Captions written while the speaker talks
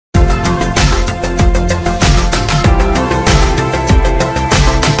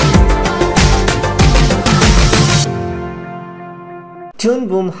Toon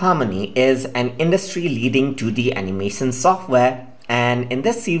Boom Harmony is an industry-leading 2D animation software, and in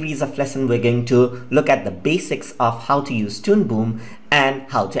this series of lessons we're going to look at the basics of how to use Toon Boom and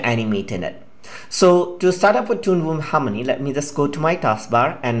how to animate in it. So to start up with Toon Boom Harmony, let me just go to my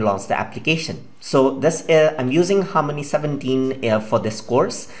taskbar and launch the application. So this I'm using Harmony 17 for this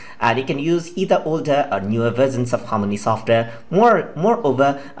course, and you can use either older or newer versions of Harmony software.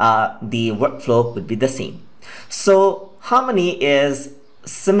 Moreover, the workflow would be the same. So Harmony is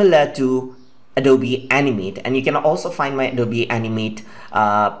similar to Adobe Animate, and you can also find my Adobe Animate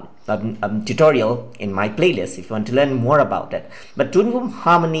tutorial in my playlist if you want to learn more about it. But Toon Boom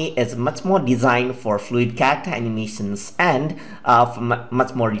Harmony is much more designed for fluid character animations and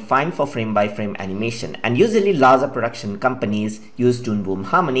much more refined for frame-by-frame animation. And usually larger production companies use Toon Boom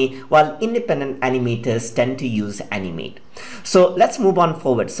Harmony, while independent animators tend to use Animate. So let's move on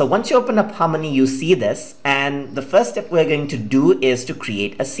forward. So once you open up Harmony, you see this, and the first step we're going to do is to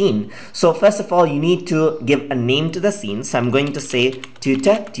create a scene. So first of all, you need to give a name to the scene. So I'm going to say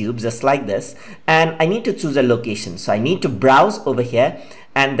Tutor Tube, just like this, and I need to choose a location. So I need to browse over here,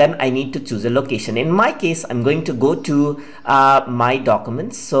 and then I need to choose a location. In my case, I'm going to go to my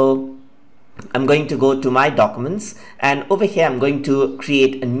documents. So I'm going to go to my documents, and over here I'm going to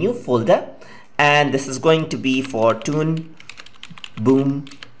create a new folder, and this is going to be for Toon Boom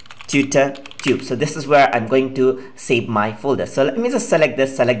Tutor Tube. So this is where I'm going to save my folder. So let me just select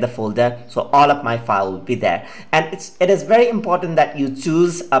this, select the folder, so all of my file will be there. And it is very important that you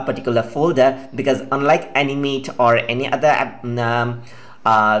choose a particular folder, because unlike Animate or any other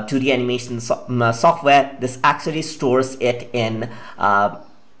 2D animation software, this actually stores it in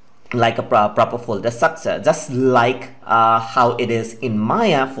like a proper folder structure, just like how it is in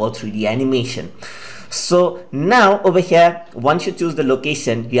Maya for 3D animation. So now over here, once you choose the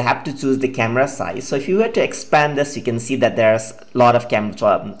location, you have to choose the camera size. So if you were to expand this, you can see that there's a lot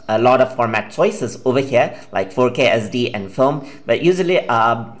of format choices over here, like 4K, SD, and film. But usually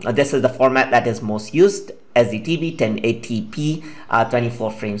this is the format that is most used: SDTV, 1080p,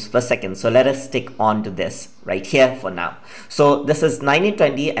 24 frames per second. So let us stick on to this right here for now. So this is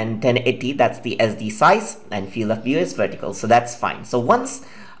 1920 and 1080, that's the SD size, and field of view is vertical, so that's fine. So once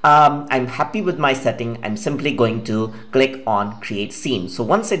I'm happy with my setting, I'm simply going to click on create scene. So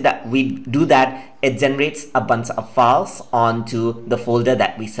once we do that, it generates a bunch of files onto the folder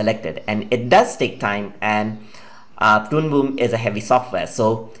that we selected, and it does take time, and Toon Boom is a heavy software,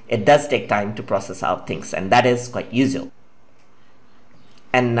 so it does take time to process out things, and that is quite usual.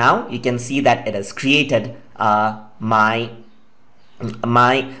 And now you can see that it has created my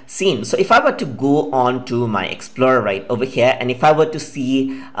scene. So if I were to go on to my Explorer right over here, and if I were to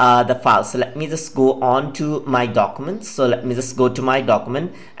see the file, so let me just go on to my documents. So let me just go to my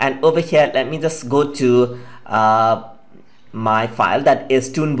document, and over here let me just go to my file, that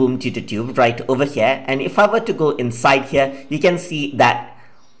is Toon Boom Tutor Tube right over here. And if I were to go inside here, you can see that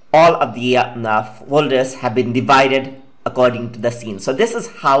all of the folders have been divided according to the scene. So this is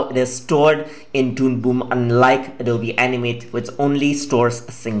how it is stored in Toon Boom, unlike Adobe Animate, which only stores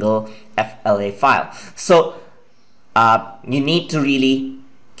a single FLA file. So you need to really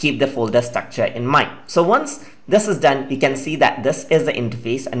keep the folder structure in mind. So once this is done, you can see that this is the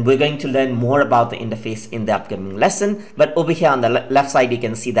interface, and we're going to learn more about the interface in the upcoming lesson. But over here on the left side, you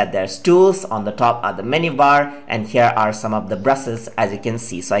can see that there's tools. On the top are the menu bar, and here are some of the brushes, as you can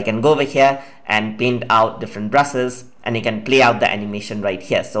see. So I can go over here and paint out different brushes, and you can play out the animation right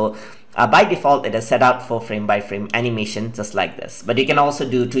here. So by default, it is set out for frame-by-frame animation, just like this. But you can also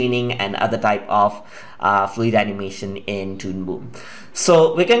do tweening and other type of fluid animation in Toon Boom.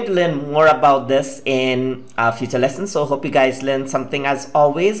 So we're going to learn more about this in future lessons. So hope you guys learned something as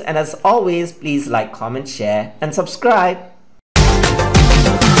always. And as always, please like, comment, share, and subscribe.